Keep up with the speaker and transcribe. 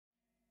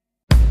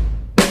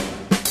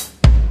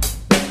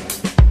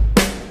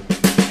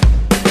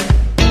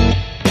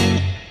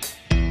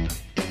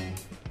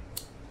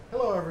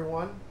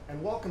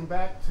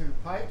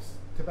pipes,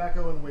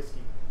 tobacco, and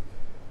whiskey.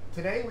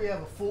 Today we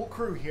have a full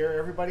crew here.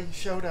 Everybody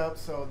showed up,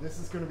 so this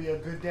is going to be a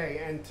good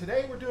day. And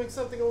today we're doing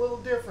something a little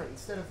different.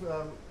 Instead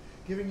of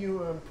giving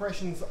you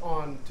impressions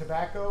on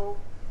tobacco,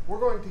 we're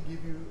going to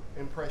give you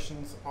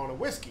impressions on a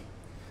whiskey.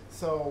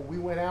 So we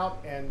went out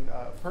and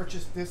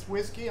purchased this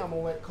whiskey. I'm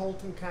going to let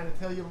Colton kind of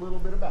tell you a little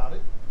bit about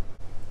it.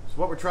 So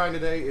what we're trying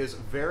today is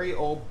Very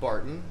Old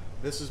Barton.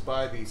 This is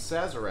by the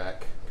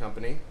Sazerac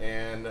company,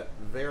 and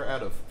they're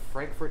out of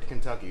Frankfort,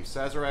 Kentucky.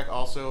 Sazerac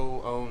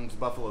also owns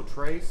Buffalo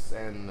Trace,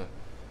 and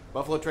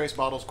Buffalo Trace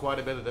bottles quite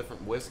a bit of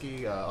different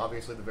whiskey.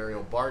 Obviously the Very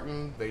Old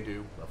Barton, they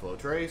do Buffalo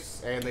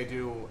Trace, and they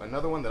do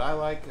another one that I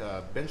like,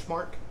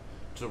 Benchmark.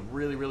 It's a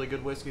really, really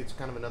good whiskey. It's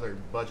kind of another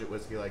budget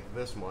whiskey like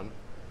this one.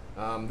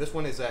 This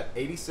one is at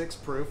 86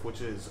 proof, which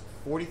is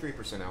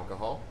 43%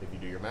 alcohol, if you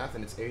do your math,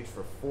 and it's aged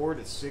for 4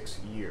 to 6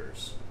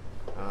 years.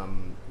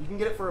 You can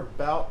get it for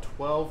about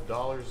 $12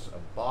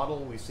 a bottle.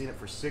 We've seen it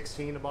for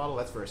 $16 a bottle.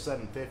 That's for a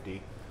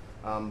 750.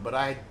 But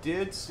I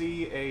did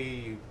see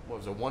a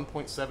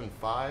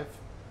 1.75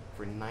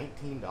 for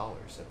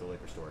 $19 at the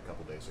liquor store a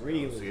couple days ago.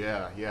 Really?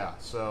 So yeah.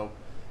 So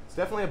it's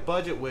definitely a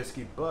budget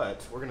whiskey,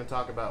 but we're going to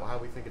talk about how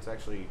we think it's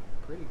actually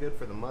pretty good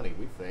for the money,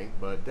 we think.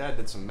 But Dad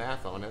did some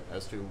math on it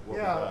as to what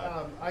we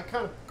got. I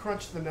kind of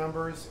crunched the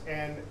numbers,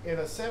 and in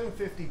a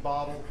 750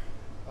 bottle,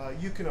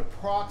 you can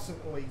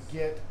approximately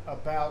get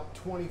about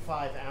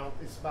 25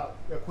 ounces. It's about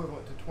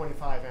equivalent to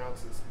 25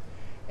 ounces.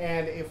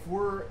 And if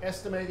we're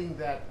estimating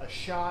that a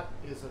shot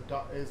is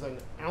an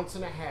ounce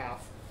and a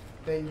half,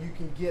 then you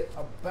can get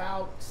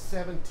about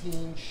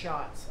 17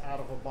 shots out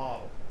of a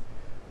bottle.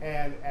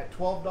 And at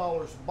 $12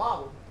 a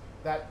bottle,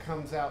 that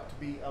comes out to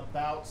be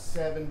about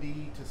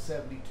 70 to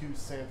 72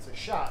 cents a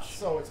shot.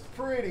 So it's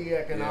pretty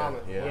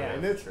economical. Yeah,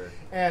 and sure.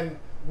 And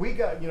we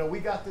got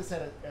this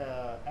at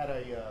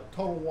a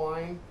Total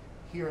Wine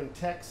here in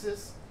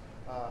Texas.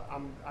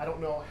 I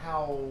don't know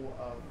how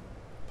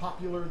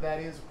popular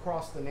that is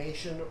across the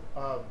nation,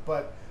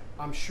 but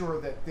I'm sure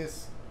that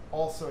this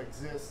also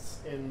exists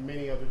in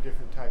many other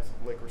different types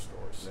of liquor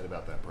stores. At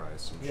about that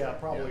price, I'm Yeah, sure.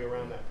 probably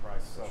around that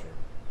price. So. Sure.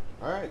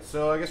 All right,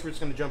 so I guess we're just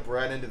going to jump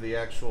right into the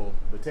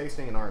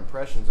tasting and our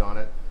impressions on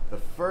it. The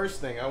first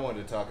thing I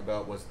wanted to talk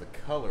about was the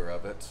color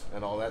of it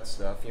and all that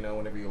stuff. You know,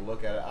 whenever you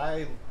look at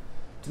it,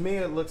 to me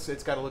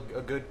it's got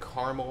a good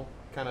caramel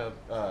kind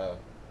of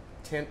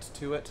tint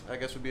to it, I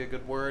guess would be a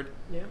good word.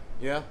 Yeah.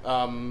 Yeah.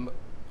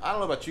 I don't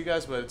know about you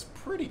guys, but it's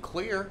pretty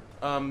clear.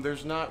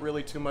 There's not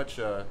really too much.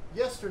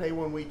 Yesterday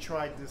when we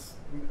tried this,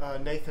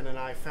 Nathan and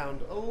I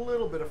found a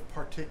little bit of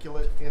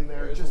particulate in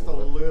there, There's just a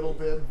little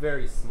bit.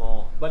 Very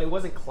small, but it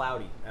wasn't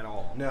cloudy at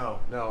all. No,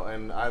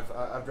 and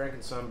I've drank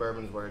in some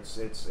bourbons where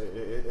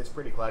it's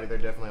pretty cloudy. They're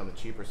definitely on the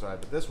cheaper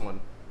side, but this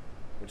one,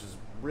 which is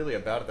really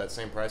about at that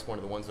same price point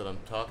of the ones that I'm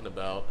talking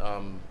about,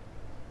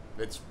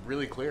 it's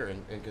really clear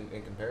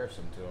in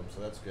comparison to them,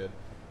 so that's good.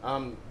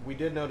 We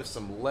did notice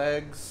some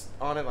legs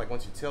on it, like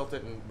once you tilt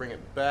it and bring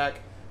it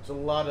back. There's a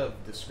lot of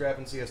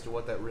discrepancy as to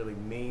what that really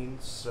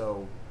means.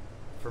 So,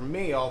 for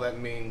me, all that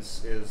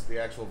means is the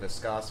actual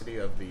viscosity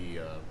of the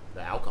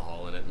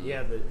alcohol in it. And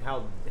Yeah,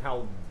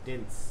 how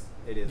dense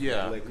it is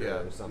with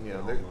liquor or something.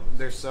 Yeah,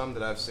 there's some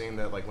that I've seen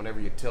that, like, whenever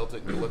you tilt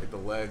it and you look at the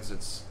legs,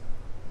 it's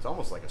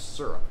almost like a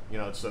syrup. You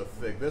know, it's so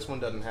thick. This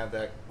one doesn't have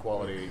that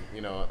quality,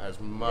 you know, as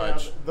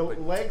much. Yeah, the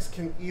legs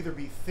can either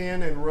be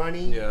thin and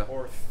runny, Yeah.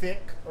 or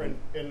thick and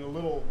a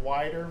little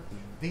wider.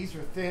 These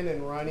are thin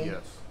and runny.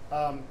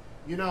 Yes.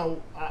 You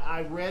know,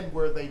 I read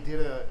where they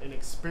did an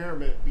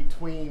experiment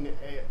between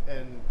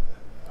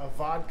a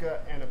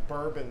vodka and a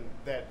bourbon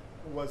that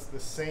was the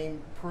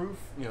same proof.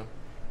 Yeah.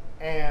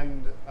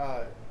 And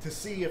to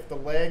see if the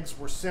legs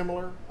were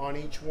similar on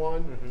each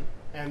one, Mm-hmm.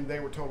 and they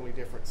were totally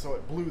different. So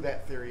it blew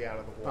that theory out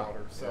of the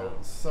water. Oh,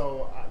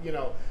 So you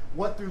know,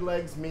 what do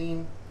legs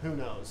mean? Who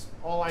knows?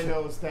 All I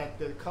know is that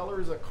the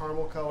color is a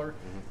caramel color.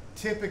 Mm-hmm.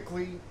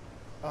 Typically,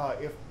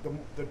 if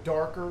the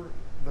darker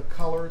the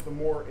color, the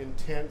more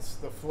intense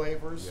the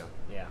flavors. Yeah.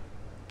 Yeah.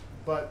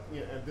 But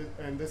you know,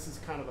 and this is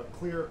kind of a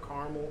clear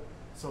caramel,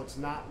 so it's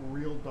not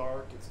real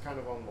dark. It's kind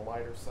of on the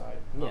lighter side.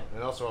 Yeah.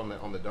 And also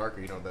on the darker,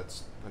 you know,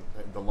 that's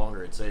the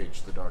longer it's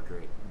aged, the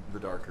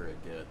darker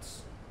it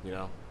gets. You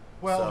know.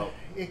 Well,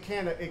 So, it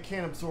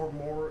can absorb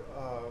more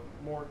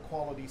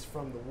qualities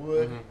from the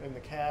wood Mhm. and the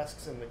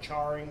casks and the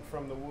charring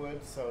from the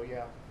wood. So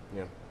yeah.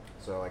 yeah.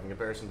 So like in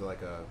comparison to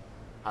like a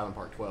Highland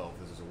Park 12,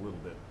 this is a little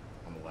bit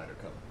on the lighter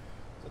color.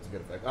 So that's a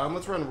good effect.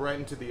 Let's run right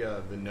into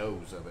the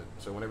nose of it.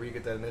 So whenever you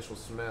get that initial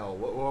smell,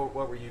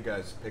 what were you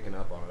guys picking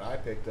up on it? I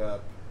picked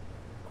up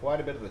quite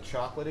a bit of the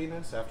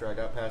chocolatiness after I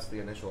got past the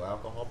initial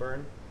alcohol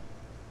burn,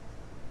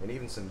 and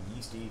even some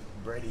yeasty,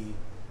 bready,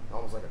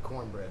 almost like a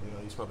cornbread. You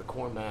know, you smell the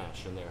corn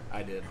mash in there.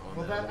 I did.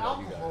 Well, that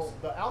alcohol,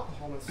 the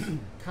alcoholness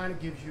kind of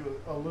gives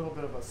you a little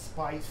bit of a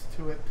spice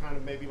to it, kind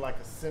of maybe like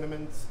a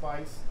cinnamon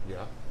spice.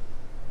 Yeah.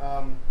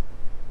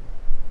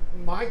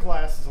 My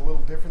glass is a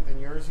little different than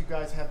yours. You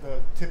guys have the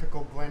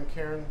typical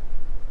Glencairn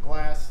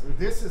glass. Mm-hmm.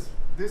 This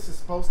is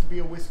supposed to be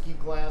a whiskey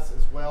glass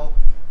as well,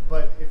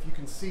 but if you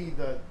can see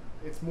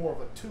it's more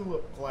of a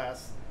tulip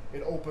glass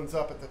it opens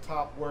up at the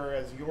top,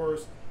 whereas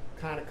yours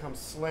kind of comes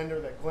slender.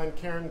 That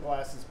Glencairn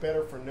glass is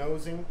better for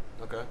nosing.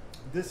 Okay.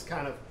 This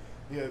kind of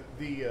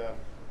the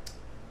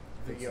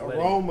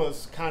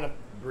aromas kind of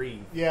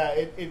breathe.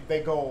 Yeah,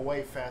 they go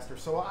away faster.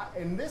 So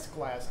in this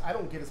glass, I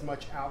don't get as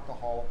much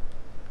alcohol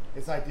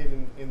as I did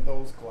in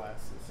those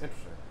glasses.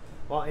 Interesting.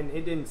 Well, and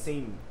it didn't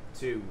seem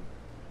to,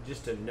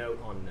 just a note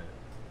on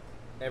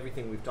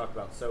everything we've talked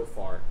about so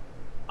far,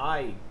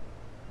 I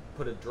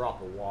put a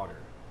drop of water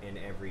in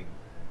every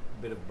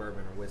bit of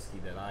bourbon or whiskey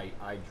that I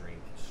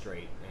drink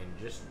straight, and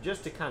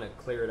just to kind of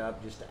clear it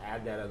up, just to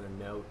add that other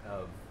note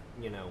of,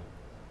 you know,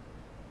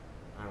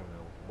 I don't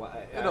know. Well,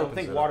 I don't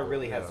think water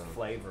really has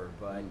flavor,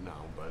 but no,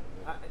 but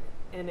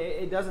and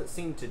it doesn't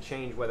seem to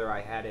change whether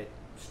I had it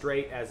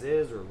straight as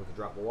is or with a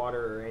drop of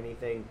water or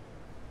anything.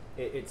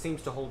 It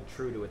seems to hold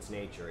true to its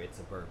nature. It's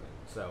a bourbon,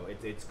 so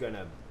it's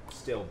gonna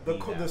still be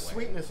that the way.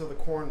 Sweetness of the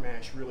corn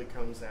mash really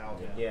comes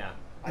out. Yeah.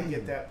 I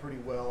get that pretty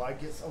well. I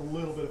get a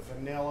little bit of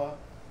vanilla,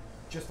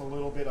 just a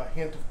little bit, a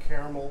hint of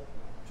caramel,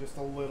 just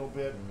a little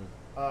bit.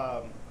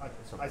 I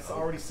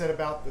already said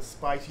about the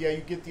spice. Yeah,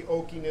 you get the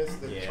oakiness,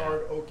 the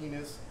charred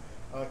oakiness,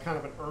 kind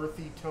of an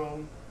earthy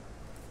tone.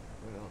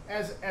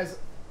 As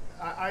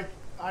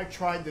I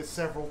tried this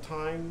several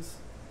times,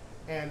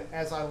 and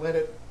as I let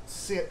it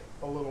sit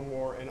a little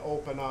more and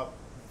open up,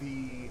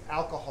 the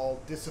alcohol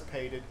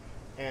dissipated,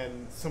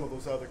 and some of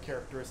those other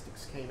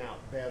characteristics came out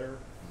better.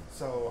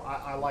 So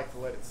I like to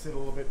let it sit a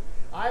little bit.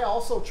 I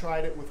also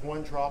tried it with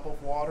 1 drop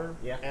of water,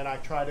 and I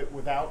tried it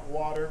without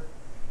water.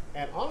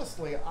 And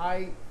honestly,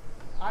 I'm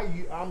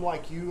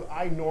like you.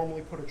 I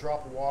normally put a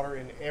drop of water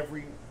in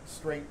every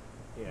straight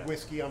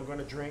whiskey I'm going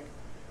to drink.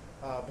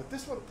 But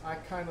this one I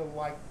kind of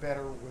like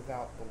better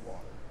without the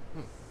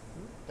water.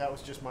 That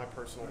was just my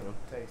personal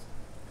taste.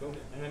 Cool.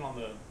 And then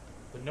on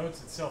the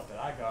notes itself that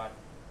I got,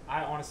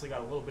 I honestly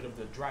got a little bit of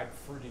the dried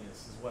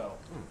fruitiness as well.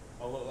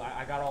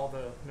 I got all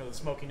the the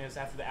smokiness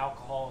after the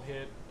alcohol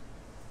hit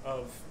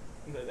of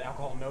the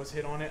alcohol nose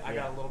hit on it. I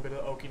got a little bit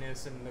of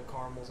oakiness and the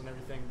caramels and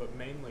everything, but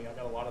mainly I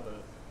got a lot of the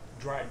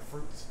dried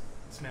fruits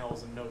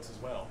smells and notes as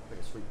well. Like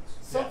a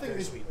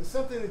sweetness.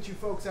 Something that you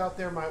folks out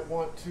there might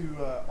want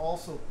to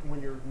also,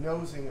 when you're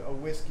nosing a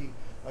whiskey,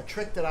 a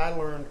trick that I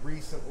learned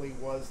recently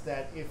was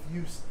that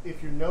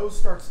if your nose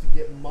starts to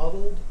get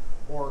muddled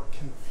or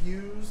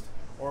confused,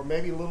 or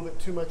maybe a little bit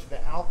too much of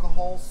the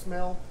alcohol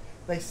smell,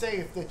 they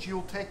say that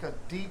you'll take a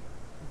deep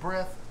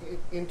breath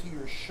into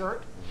your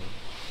shirt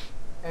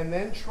and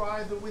then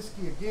try the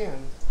whiskey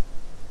again,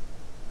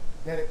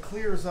 that it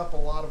clears up a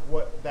lot of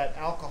what that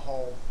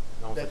alcohol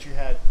that you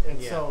had, and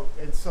so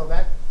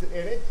that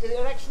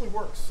it actually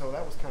works. So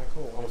that was kind of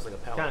cool. Almost like a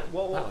palate.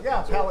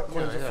 Palate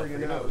cleanser for your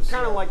nose.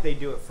 Kind of like they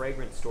do at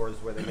fragrance stores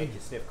where they make you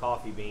sniff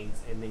coffee beans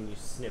and then you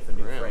sniff a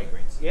new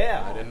fragrance.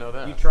 Yeah, I didn't know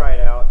that. You try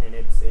it out and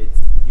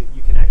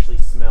you can actually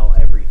smell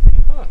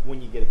everything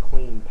when you get a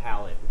clean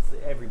palate.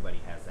 Everybody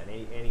has that.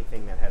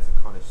 Anything that has a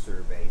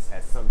connoisseur base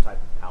has some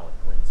type of palate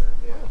cleanser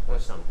or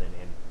something,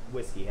 and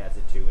whiskey has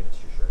it too, and it's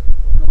your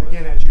shirt.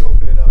 Again, as you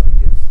open it up,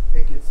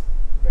 it gets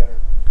better.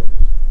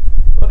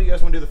 Well, do you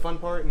guys want to do the fun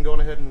part and go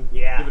ahead and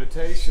give it a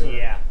taste?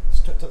 Yeah.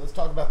 Let's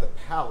talk about the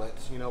palate.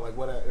 You know, like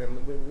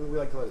and we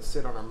like to let it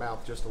sit on our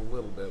mouth just a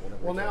little bit.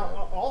 Well,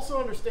 now also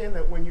understand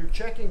that when you're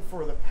checking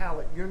for the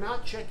palate, you're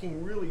not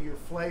checking really your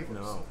flavors.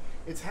 No.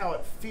 It's how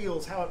it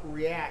feels, how it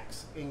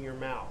reacts in your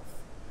mouth.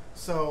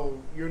 So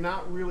you're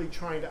not really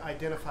trying to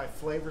identify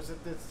flavors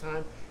at this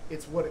time.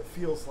 It's what it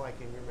feels like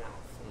in your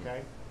mouth.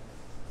 Okay.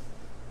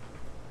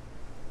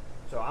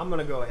 So I'm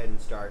gonna go ahead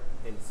and start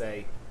and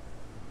say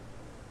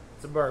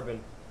it's a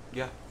bourbon.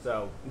 Yeah.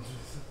 So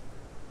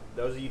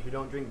those of you who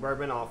don't drink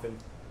bourbon often,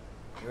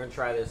 you're gonna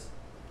try this.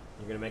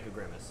 You're gonna make a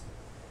grimace.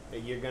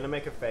 You're gonna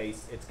make a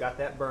face. It's got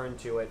that burn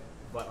to it.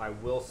 But I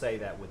will say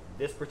that with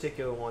this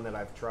particular one that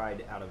I've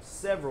tried out of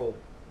several,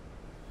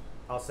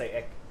 I'll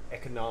say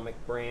economic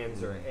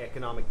brands or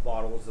economic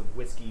bottles of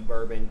whiskey,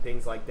 bourbon,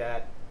 things like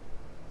that,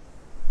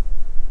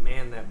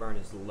 man, that burn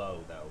is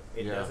low though.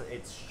 It doesn't.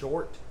 It's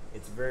short.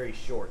 It's very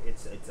short.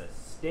 It's a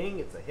sting.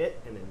 It's a hit,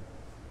 and then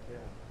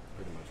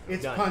pretty much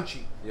it's done.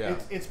 Punchy. Yeah.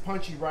 It's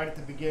punchy right at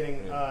the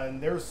beginning,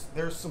 and there's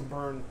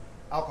some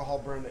alcohol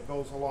burn that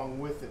goes along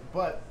with it.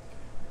 But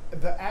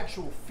the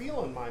actual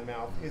feel in my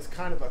mouth is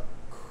kind of a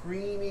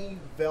creamy,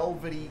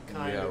 velvety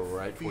kind of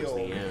right feel. towards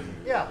the end.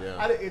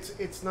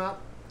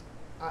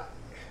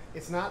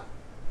 It's not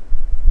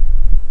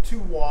too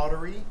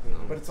watery,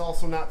 but it's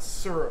also not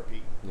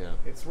syrupy. Yeah.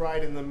 It's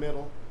right in the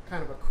middle,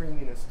 kind of a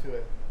creaminess to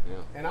it. Yeah.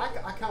 And I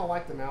kind of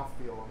like the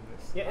mouthfeel on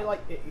this. Yeah,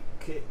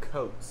 it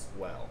coats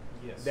well.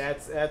 Yes.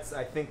 That's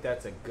I think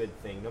that's a good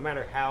thing. No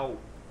matter how,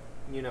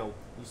 you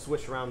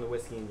swish around the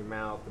whiskey in your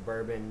mouth, the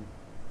bourbon,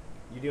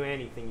 you do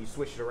anything, you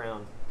swish it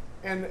around.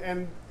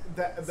 And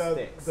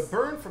the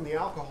burn from the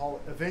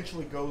alcohol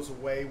eventually goes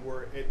away,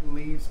 where it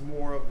leaves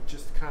more of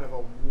just kind of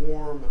a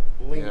warm,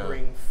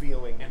 lingering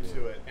feeling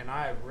to it. And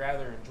I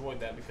rather enjoyed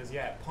that because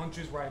it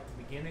punches right at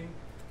the beginning,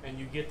 and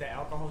you get the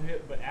alcohol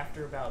hit, but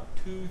after about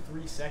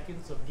 2-3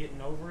 seconds of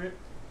getting over it,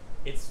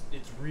 it's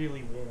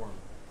really warm.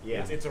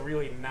 Yeah. It's a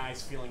really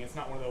nice feeling. It's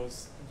not one of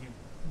those you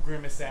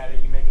grimace at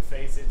it, you make a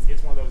face.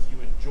 It's one of those you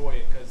enjoy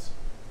it because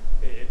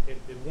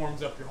it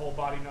warms up your whole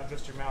body, not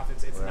just your mouth.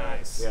 It's Right.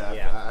 nice.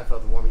 Yeah, I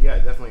felt the warming. Yeah,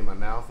 definitely in my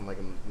mouth and like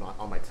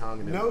on my tongue.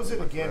 And Nose in it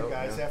my again, throat,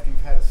 guys. yeah. After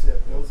you've had a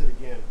sip, nose it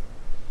again.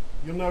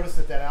 You'll notice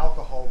that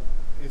alcohol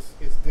is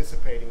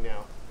dissipating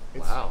now.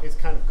 Wow. It's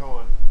kind of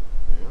gone.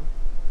 Yeah,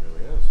 it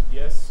really is.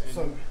 Yes.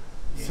 And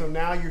So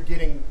now you're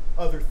getting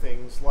other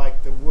things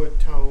like the wood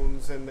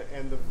tones and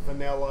the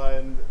vanilla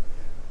and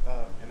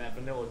that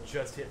vanilla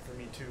just hit for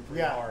me too pretty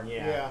yeah, hard.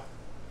 yeah.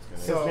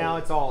 Because So now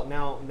it's all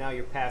now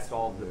you're past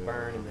all the Yeah.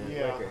 burn and the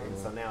Yeah. liquor, and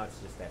so now it's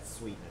just that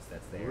sweetness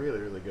that's there. Really,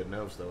 really good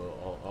notes though,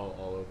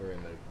 all over,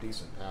 and a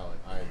decent palate.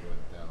 I enjoy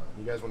the palate.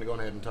 You guys want to go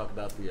ahead and talk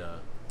about the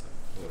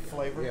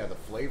flavor? Yeah, the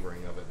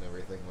flavoring of it and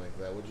everything like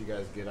that. What did you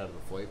guys get out of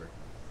the flavor?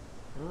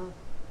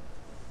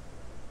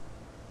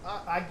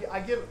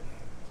 I give,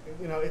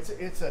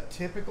 it's a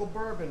typical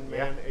bourbon,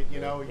 man.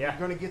 Yeah. You're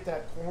going to get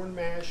that corn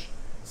mash,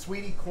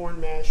 sweetie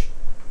corn mash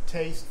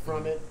taste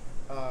from it.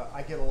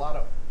 I get a lot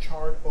of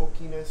charred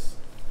oakiness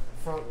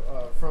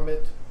from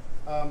it.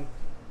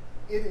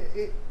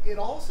 It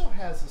also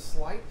has a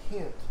slight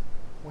hint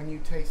when you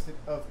taste it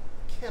of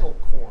kettle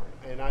corn,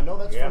 and I know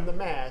that's Yeah. from the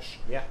mash.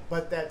 Yeah.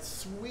 But that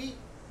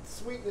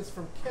sweetness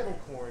from kettle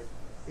corn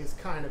is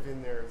kind of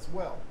in there as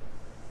well.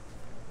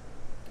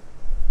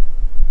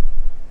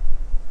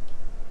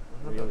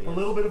 Really A is.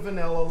 little bit of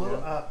vanilla, a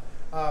little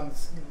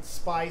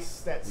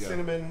spice. That Yeah.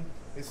 cinnamon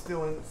is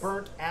still in.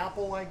 Burnt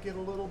apple, I get a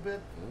little bit.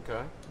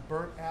 Okay.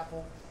 Burnt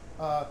apple.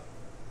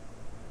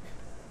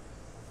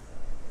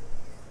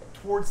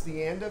 Towards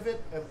the end of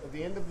it, at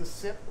the end of the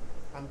sip,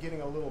 I'm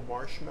getting a little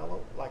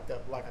marshmallow, like a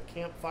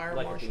campfire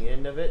Like at marshmallow. the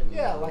end of it.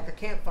 Yeah, like a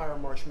campfire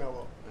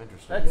marshmallow.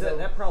 Interesting. That's You know-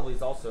 that probably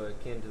is also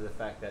akin to the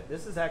fact that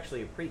this is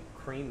actually a pretty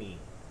creamy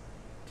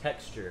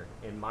texture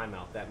in my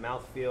mouth. That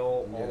mouthfeel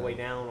all the Yeah. way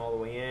down, all the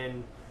way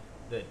in.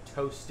 The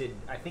toasted,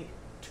 I think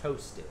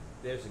toasted.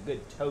 There's a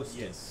good toasted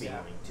Yes.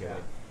 feeling to Yeah.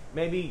 it.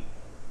 Maybe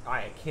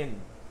I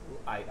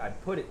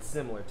put it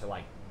similar to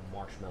like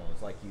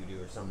marshmallows, like you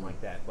do, or something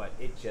like that. But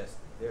it just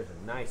there's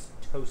a nice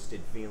toasted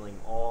feeling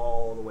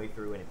all the way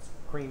through, and it's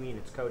creamy and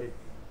it's coated.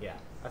 Yeah,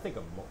 I think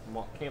a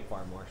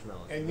campfire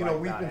marshmallow. is And right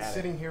we've about been at it.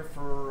 sitting here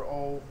for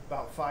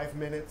about 5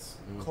 minutes,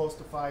 close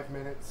to 5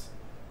 minutes.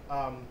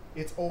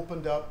 It's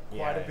opened up quite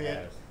Yeah, a it bit.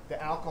 has.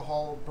 The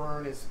alcohol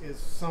burn is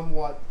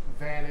somewhat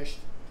vanished,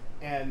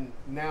 and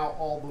now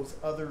all those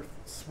other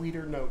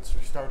sweeter notes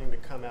are starting to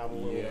come out a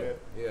little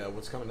bit. Yeah,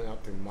 what's coming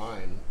out through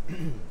mine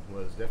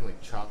was definitely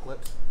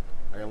chocolate.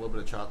 I got a little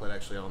bit of chocolate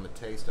actually on the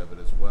taste of it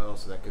as well,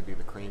 so that could be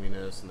the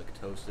creaminess and the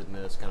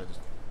toastedness. Kind of just,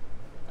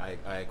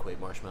 I equate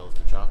marshmallows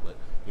to chocolate,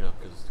 because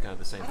it's kind of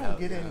the same. I don't palate,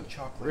 get yeah. any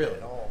chocolate really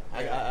at all.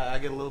 I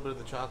get a little bit of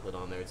the chocolate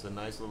on there. It's a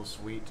nice little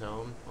sweet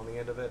tone on the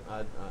end of it. I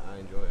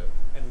enjoy it.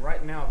 And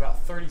right now, about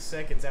 30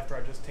 seconds after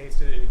I just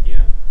tasted it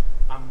again,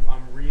 I'm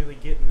really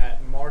getting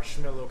that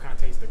marshmallow kind of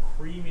taste, the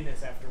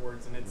creaminess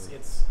afterwards, and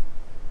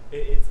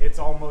it's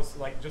almost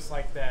like just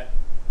like that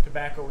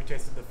tobacco we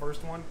tasted the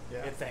first one. Yeah.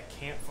 It's that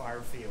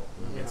campfire feel.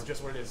 Yeah. It's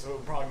just what it is. So it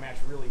would probably match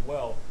really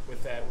well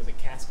with that. Was it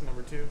cask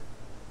number 2?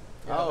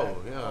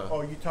 Yeah.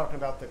 Oh, you talking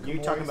about the You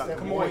talking about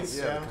that we Camoys, used?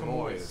 Yeah, yeah. the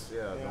Camoys.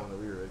 Yeah, the one that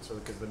we were. So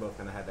because they both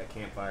kind of had that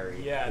campfire.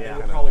 Yeah, they Yeah.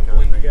 would kinda- probably kinda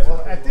blend thing. together. Well,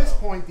 at pretty this well.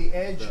 point, the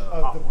edge The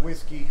of hot the one.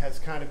 whiskey has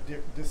kind of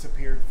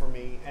disappeared for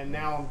me, and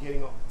now I'm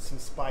getting some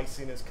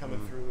spiciness coming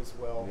through as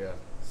well. Yeah.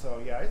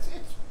 So yeah, it's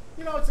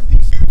a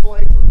decent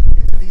flavor.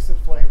 It's a decent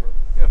flavor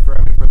Yeah, for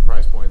the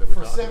price point that we're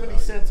for talking 70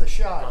 about. cents a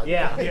shot.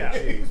 Yeah. Yeah.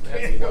 Jeez, man.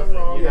 Can't go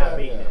wrong. You're not Yeah.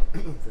 beating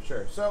it. For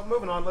sure. So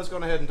moving on, let's go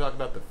ahead and talk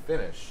about the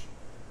finish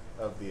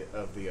of the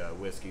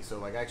whiskey. So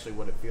like actually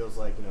what it feels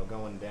like,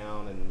 going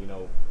down, and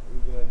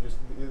just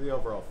the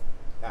overall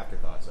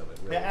afterthoughts of it.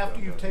 Really, Yeah, after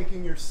so you've good.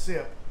 taken your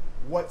sip,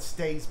 what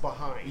stays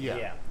behind? Yeah.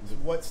 Yeah.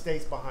 What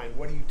stays behind?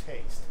 What do you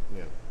taste?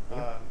 Yeah.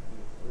 Uh,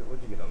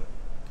 What'd you get on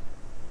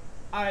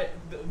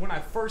it? When I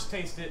first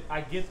taste it,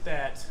 I get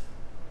that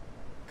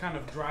kind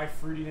of dry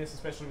fruitiness,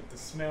 especially with the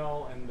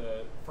smell and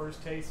the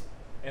first taste.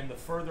 And the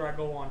further I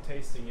go on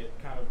tasting it,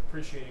 kind of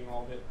appreciating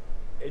all of it,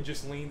 it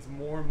just leans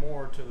more and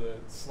more to the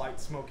slight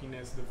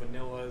smokiness, the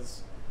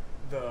vanillas,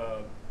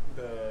 the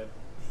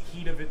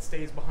heat of it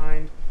stays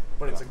behind,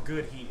 but it's a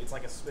good heat. It's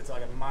like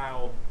a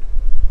mild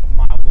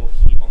little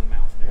heat on the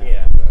mouth now.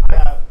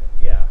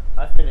 Yeah.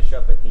 I finish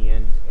up at the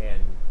end,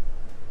 and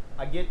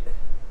it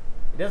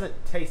doesn't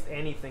taste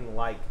anything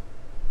like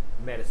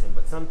medicine,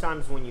 but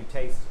sometimes when you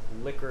taste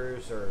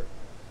liquors or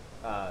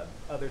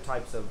other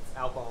types of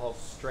alcohol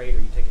straight, or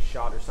you take a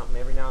shot or something,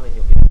 every now and then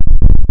you'll get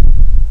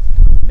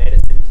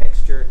medicine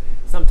texture,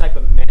 some type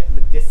of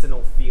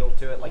medicinal feel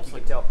to it, like you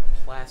can tell.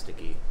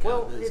 Plasticky.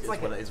 Well, it's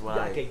like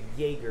a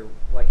Jaeger,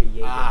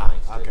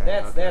 Jaegermeister. Okay,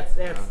 That's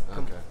okay.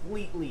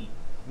 completely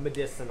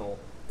medicinal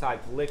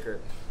type liquor,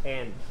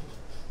 and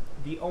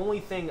the only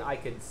thing I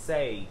could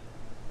say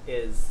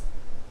is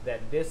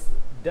that this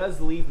does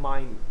leave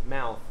my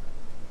mouth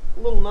a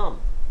little numb.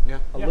 Yeah.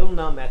 A little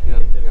numb at the Yeah,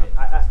 end of yeah.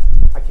 it.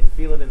 I can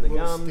feel it in the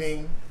little gums.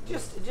 sting.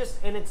 Just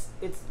and it's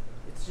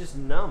it's just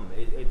numb.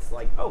 It's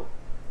like, oh,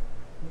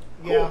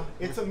 cool. Yeah,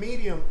 it's a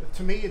medium.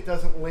 To me, it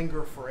doesn't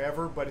linger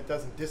forever, but it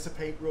doesn't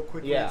dissipate real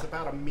quickly. Yeah. It's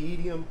about a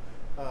medium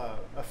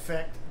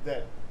effect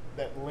that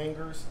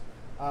lingers.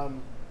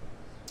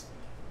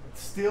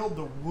 Still,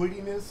 the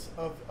woodiness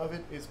of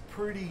it is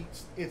pretty.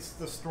 It's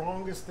the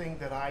strongest thing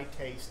that I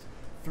taste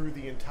through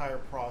the entire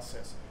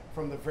process.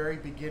 From the very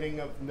beginning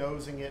of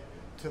nosing it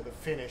to the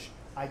finish,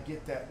 I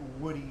get that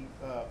woody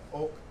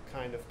oak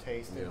kind of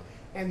taste. Yeah.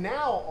 And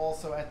now,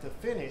 also at the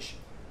finish,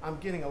 I'm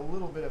getting a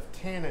little bit of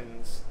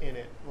tannins in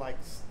it, like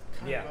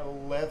kind Yeah. of a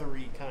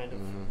leathery kind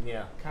of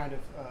Yeah.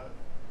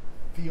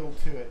 feel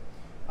to it.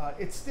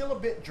 It's still a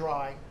bit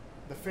dry.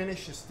 The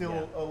finish is still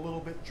Yeah. a little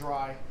bit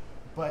dry,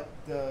 but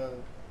the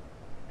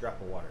Drop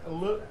of water. a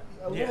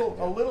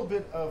little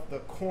bit of the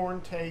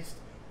corn taste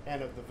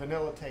and of the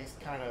vanilla taste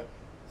kind of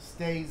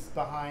stays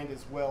behind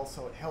as well,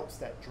 so it helps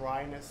that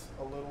dryness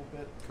a little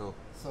bit. Cool.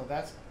 So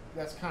that's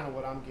kind of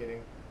what I'm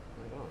getting.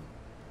 Right on.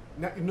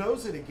 Now,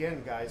 nose it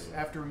again, guys.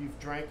 After you've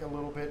drank a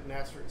little bit and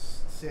after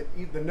it's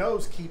the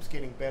nose keeps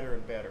getting better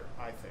and better,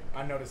 I think.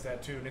 I noticed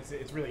that too, and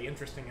it's really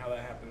interesting how that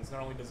happens.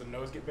 Not only does the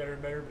nose get better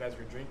and better, but as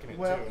you're drinking it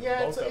Well, too.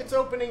 yeah, both of it's them.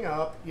 opening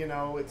up. You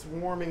know, it's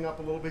warming up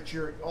a little bit.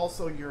 Your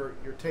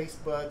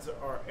taste buds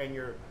and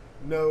your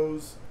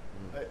nose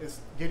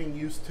is getting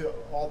used to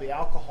all the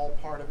alcohol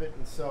part of it,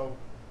 and so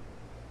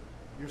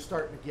you're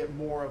starting to get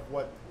more of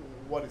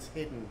what is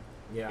hidden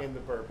in the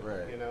bourbon.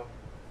 Right. You know.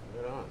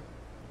 Right on.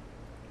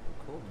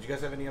 Cool. Did you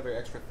guys have any other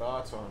extra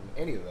thoughts on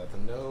any of that? The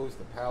nose,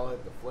 the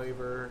palate, the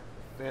flavor,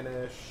 the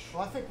finish?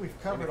 Well, I think we've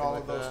covered Anything all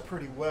like of those that?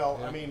 pretty well.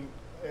 Yeah. I mean,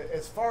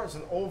 as far as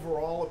an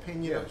overall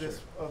opinion Yeah,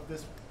 of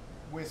this sure.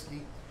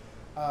 whiskey,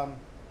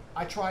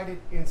 I tried it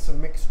in some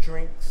mixed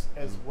drinks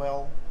as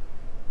well,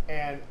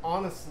 and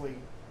honestly,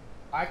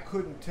 I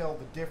couldn't tell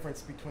the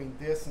difference between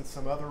this and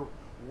some other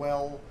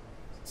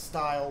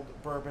well-styled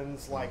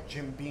bourbons like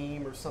Jim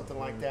Beam or something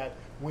like that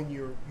when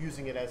you're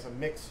using it as a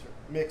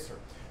mixer.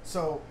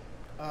 So,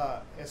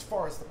 as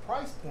far as the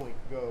price point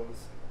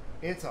goes,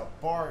 it's a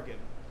bargain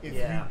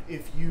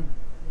if you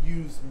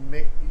use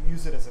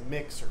it as a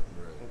mixer.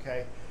 Right.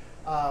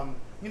 Okay.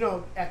 You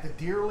know, at the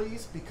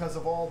Dearly's, because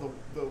of all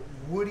the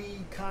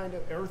woody kind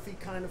of earthy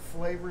kind of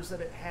flavors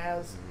that it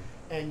has,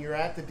 and you're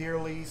at the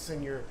Dearly's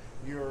and you're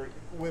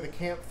with a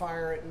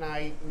campfire at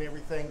night and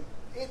everything,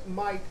 it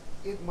might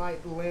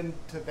lend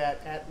to that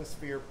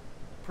atmosphere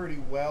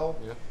pretty well.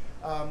 Yeah.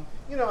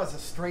 You know, as a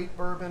straight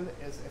bourbon,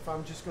 as if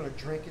I'm just going to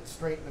drink it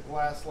straight in a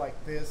glass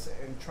like this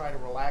and try to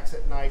relax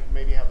at night,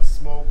 maybe have a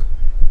smoke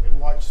and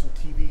watch some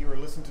TV or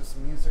listen to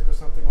some music or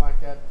something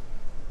like that,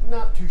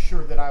 not too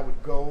sure that I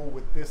would go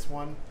with this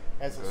one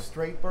as a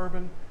straight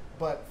bourbon,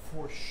 but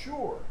for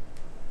sure,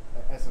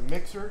 as a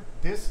mixer,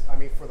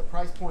 for the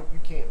price point, you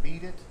can't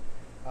beat it.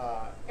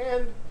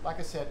 And like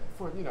I said,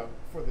 for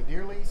the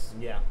Dearly's,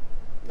 Yeah.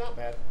 not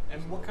bad.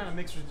 And what kind of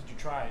mixers did you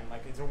try? And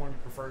like, is there one you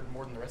preferred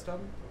more than the rest of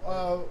them?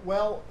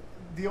 Well,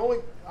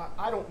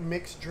 I don't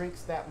mix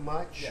drinks that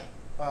much.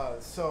 Yeah.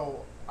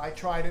 So I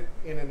tried it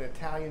in an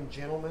Italian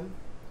gentleman.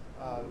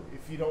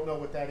 If you don't know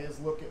what that is,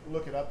 look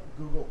it up.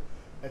 Google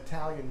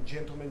Italian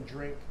gentleman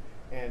drink,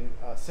 and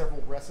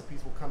several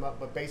recipes will come up.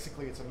 But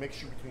basically, it's a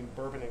mixture between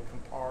bourbon and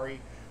Campari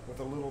with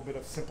a little bit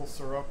of simple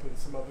syrup and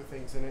some other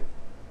things in it.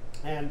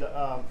 And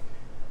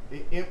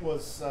it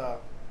was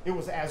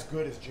as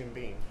good as Jim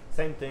Beam.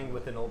 Same thing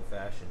with an old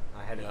fashioned.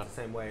 I had it the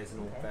same way as an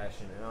old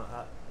fashioned,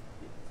 and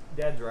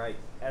Dad's right.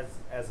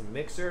 As a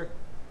mixer,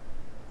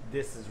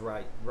 this is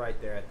right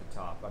there at the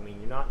top. I mean,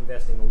 you're not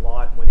investing a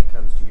lot when it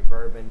comes to your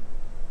bourbon.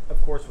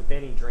 Of course, with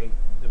any drink,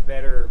 the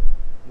better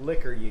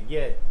liquor you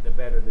get, the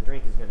better the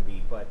drink is going to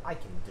be. But I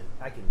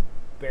can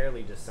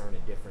barely discern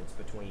a difference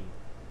between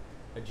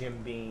a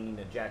Jim Beam,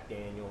 a Jack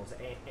Daniels,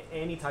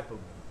 any type of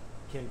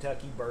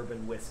Kentucky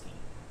bourbon whiskey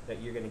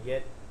that you're going to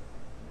get.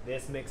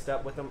 This mixed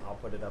up with them, I'll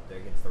put it up there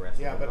against the rest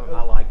Yeah, of them. but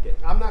I liked it.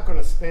 I'm not going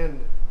to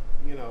spend,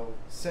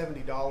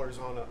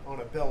 $70 on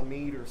a Bell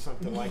Mead or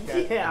something like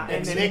that. Yeah,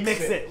 and then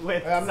mix it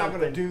with I'm not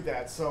going to something. do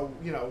that. So,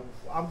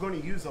 I'm going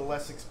to use a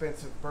less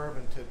expensive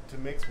bourbon to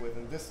mix with,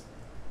 and this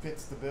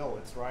fits the bill.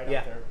 It's right Yeah.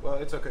 up there. Well,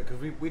 it's okay because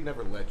we'd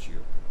never let you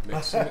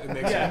mix Yeah,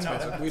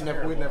 expensive. no, We'd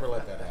that's never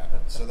let that happen.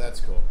 So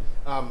that's cool.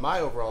 My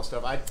overall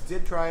stuff, I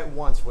did try it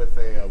once with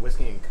a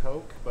whiskey and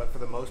Coke, but for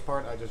the most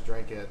part, I just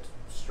drank it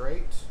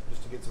straight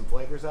just to get some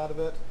flavors out of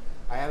it.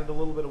 I added a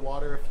little bit of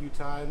water a few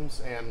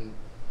times, and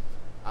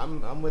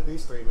I'm with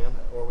these three, man,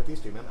 or with these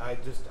two, man.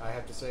 I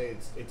have to say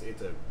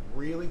it's a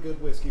really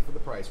good whiskey for the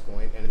price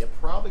point, and it's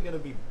probably going to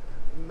be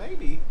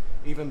maybe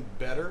even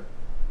better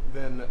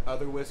than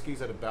other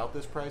whiskeys at about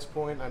this price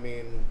point. I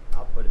mean,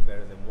 I'll put it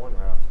better than one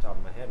right off the top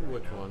of my head right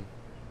which now. one?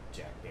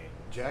 Jack Daniels.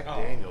 Jack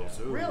Oh, Daniels.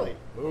 yeah. Ooh. Really?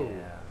 Ooh.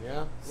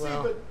 Yeah. See,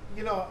 Well, but,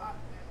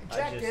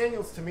 Jack just-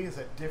 Daniels to me is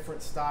a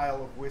different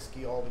style of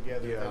whiskey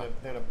altogether Yeah.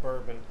 than a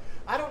bourbon.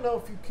 I don't know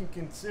if you can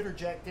consider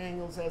Jack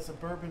Daniels as a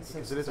bourbon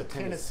since Because it is it's a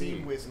a Tennessee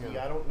Tennessee, whiskey.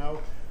 yeah. I don't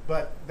know,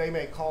 but they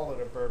may call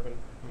it a bourbon.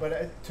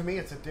 But to me,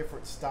 it's a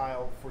different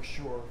style for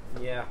sure.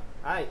 Yeah,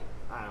 I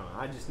I don't know.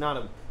 I'm just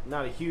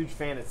not a huge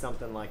fan of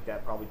something like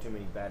that. Probably too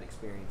many bad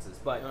experiences.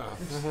 But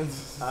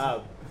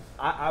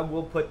I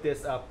will put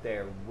this up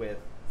there with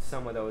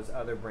some of those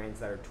other brands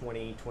that are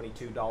 $20,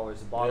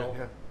 $22 a bottle.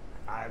 Yeah.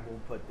 I will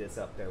put this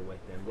up there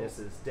with them. Cool. This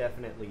is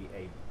definitely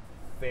a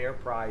fair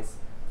price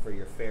for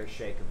your fair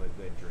shake of a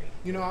good drink.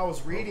 You know, I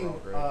was reading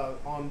Overall,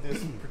 on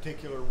this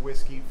particular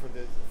whiskey for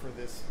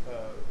this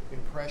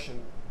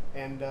impression,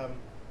 and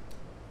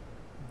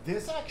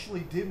this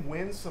actually did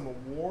win some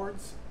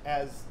awards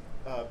as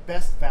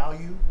best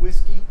value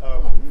whiskey,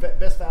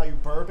 best value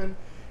bourbon,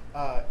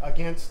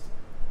 against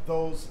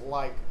those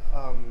like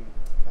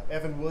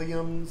Evan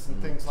Williams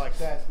and things like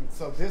that. And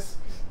so this,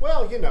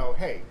 well, you know,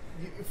 hey,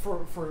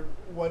 for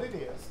what it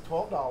is,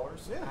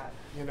 $12. Yeah.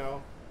 You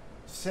know,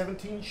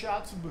 17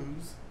 shots of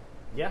booze.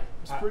 Yeah,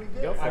 It's pretty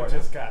good. go for I've it.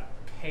 just got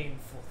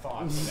painful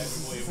thoughts of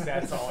Evan Williams.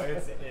 That's all.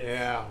 It's,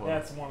 Yeah, well.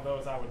 That's one of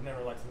those I would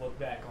never like to look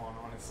back on,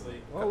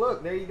 honestly. Well,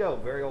 look, there you go.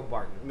 Very Old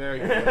Barton. There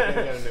you go. You got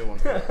a new one.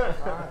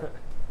 All right.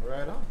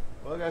 Right on.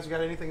 Well, guys, you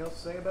got anything else to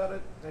say about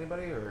it?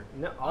 Anybody or?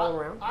 No, all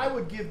around. I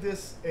would give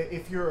this,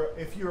 if you're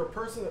a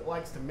person that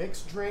likes to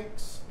mix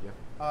drinks,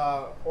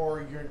 Yeah.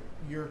 or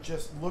you're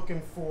just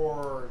looking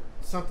for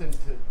something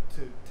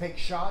to take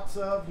shots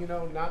of, you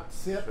know, not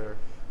sip. Sure.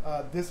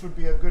 This would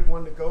be a good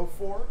one to go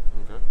for.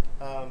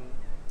 Okay.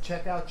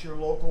 Check out your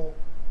local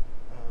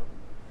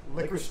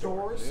liquor Liquor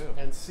store, stores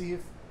yeah. and see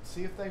if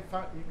you can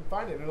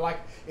find it. And like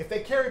if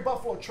they carry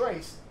Buffalo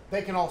Trace,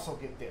 they can also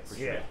get this.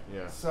 Yeah.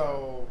 Yeah.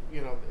 So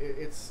you know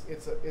it's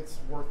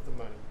worth the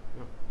money.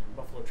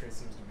 Buffalo Trace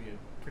seems to be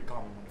a pretty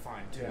common one to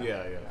find, too.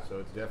 Yeah. So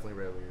it's definitely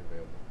readily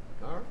available.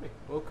 All right.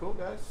 Well, cool,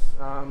 guys.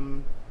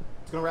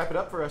 It's gonna wrap it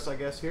up for us, I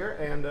guess, here,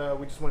 and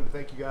we just wanted to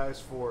thank you guys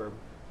for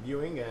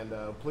viewing, and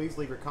please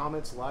leave your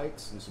comments,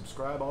 likes, and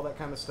subscribe, all that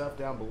kind of stuff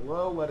down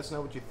below. Let us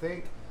know what you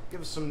think. Give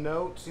us some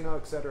notes, you know,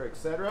 et cetera, et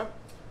cetera.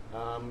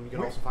 You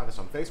can also find us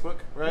on Facebook,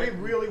 right? We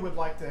really would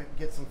like to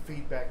get some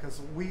feedback because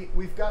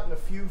we've gotten a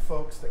few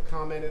folks that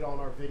commented on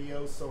our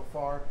videos so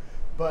far,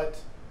 but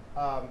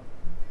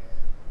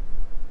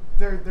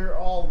they're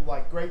all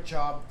like great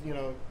job, you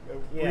know,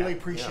 Yeah, really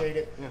appreciate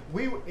it.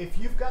 yeah. If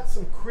you've got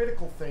some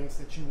critical things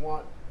that you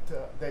want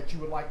that you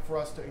would like for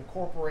us to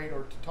incorporate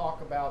or to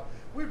talk about,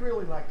 we'd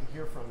really like to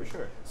hear from you. For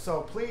sure.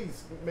 So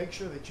please make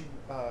sure that you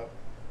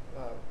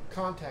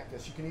contact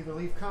us. You can either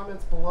leave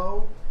comments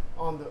below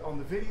on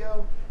the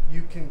video.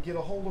 You can get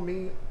a hold of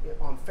me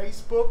on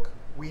Facebook.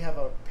 We have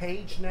a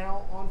page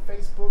now on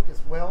Facebook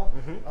as well.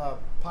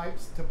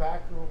 Pipes,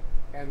 Tobacco,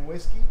 and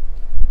Whiskey.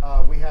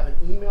 We have an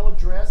email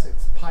address.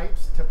 It's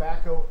pipes,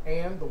 tobacco,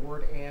 and the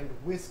word and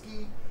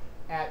whiskey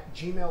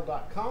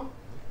 @gmail.com.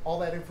 All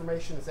that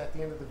information is at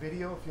the end of the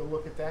video. If you'll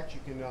look at that,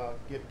 you can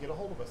get a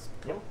hold of us.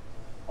 Yep.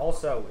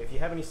 Also, if you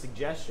have any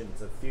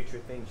suggestions of future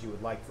things you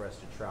would like for us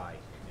to try,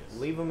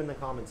 leave them in the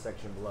comments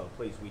section below.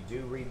 Please, we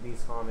do read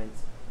these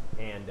comments,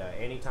 and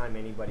anytime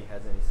anybody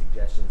has any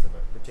suggestions of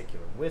a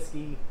particular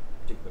whiskey,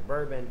 particular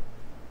bourbon,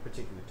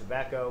 particular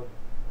tobacco,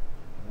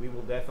 we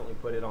will definitely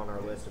put it on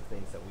our list of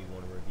things that we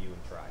want to review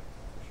and try.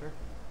 For sure.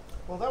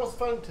 Well, that was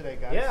fun today,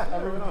 guys. Yeah. I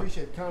really right on.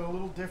 appreciate it. Kind of a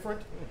little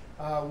different.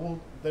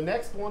 The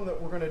next one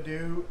that we're going to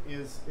do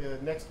is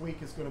next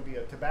week is going to be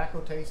a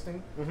tobacco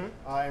tasting,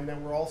 and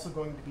then we're also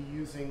going to be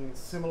using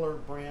similar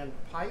brand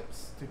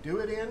pipes to do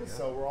it in.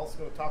 So we're also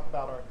going to talk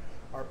about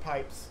our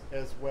pipes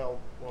as well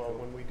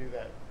when we do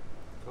that.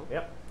 Cool.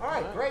 Yep. All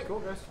right, great. Cool,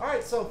 guys. All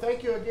right, so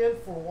thank you again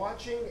for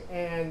watching,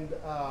 and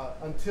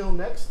until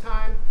next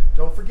time,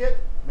 don't forget,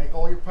 make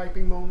all your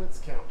piping moments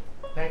count.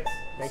 Thanks.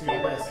 Thank See you,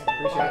 later. guys.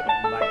 Appreciate it.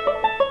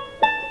 Bye.